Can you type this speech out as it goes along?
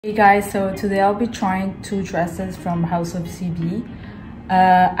Hey guys, so today I'll be trying two dresses from House of CB.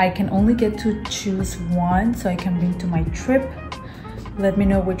 I can only get to choose one so I can bring to my trip. Let me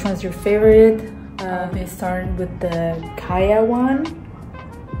know which one's your favorite. I'll be starting with the Kaia one.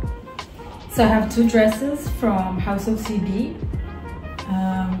 So I have two dresses from House of CB.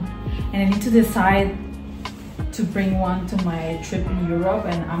 And I need to decide to bring one to my trip in Europe,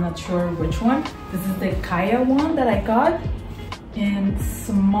 and I'm not sure which one. This is the Kaia one that I got in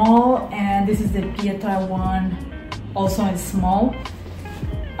small, and this is the Pietra one, also in small.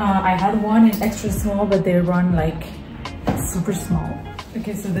 I had one in extra small, but they run like super small.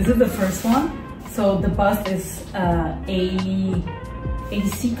 Okay, so this is the first one. So the bust is a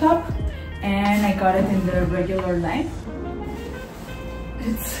C cup, and I got it in the regular length.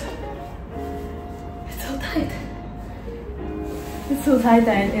 It's so tight. It's so tight,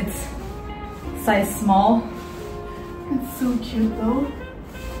 and it's size small. It's so cute though.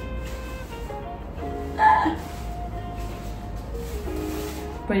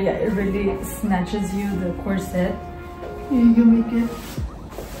 But yeah, it really snatches you the corset. You can make it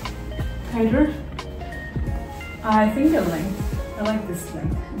tighter. I think the length, I like this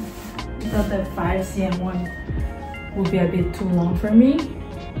length. I thought the 5 cm one would be a bit too long for me.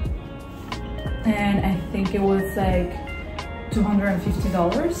 And I think it was like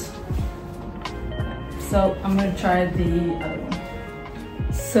 $250. So I'm gonna try the other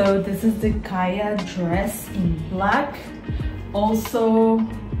one. So this is the Kaia dress in black, also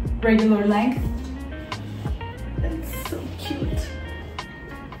regular length. It's so cute.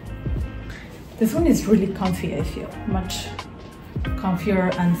 This one is really comfy, I feel. Much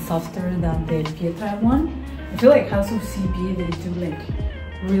comfier and softer than the Pietra one. I feel like House of CB, they do like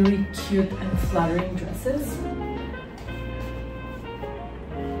really cute and flattering dresses.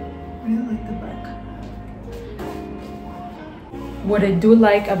 I really like the back. What I do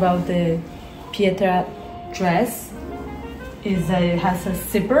like about the Pietra dress is that it has a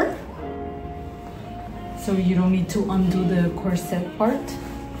zipper, so you don't need to undo the corset part.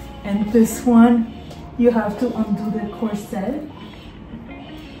 And this one, you have to undo the corset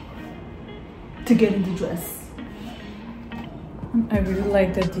to get in the dress. I really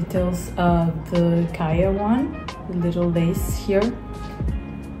like the details of the Kaia one, the little lace here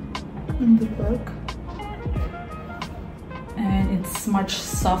in the back. And it's much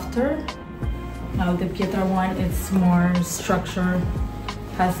softer. Now the Pietra one, it's more structure,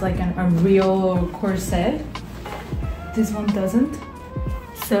 has like a real corset. This one doesn't.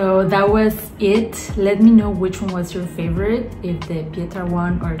 So that was it. Let me know which one was your favorite, if the Pietra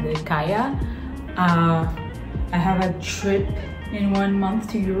one or the Kaia. I have a trip in 1 month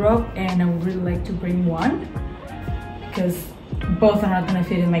to Europe, and I would really like to bring one because both are not gonna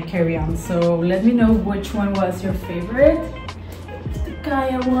fit in my carry-on. So let me know which one was your favorite.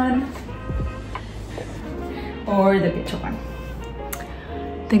 Kaia one or the Pietra one.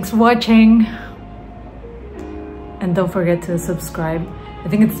 Thanks for watching, and don't forget to subscribe. I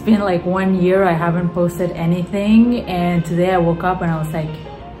think it's been like 1 year I haven't posted anything, and today I woke up and I was like,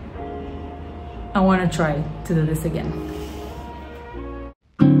 I want to try to do this again.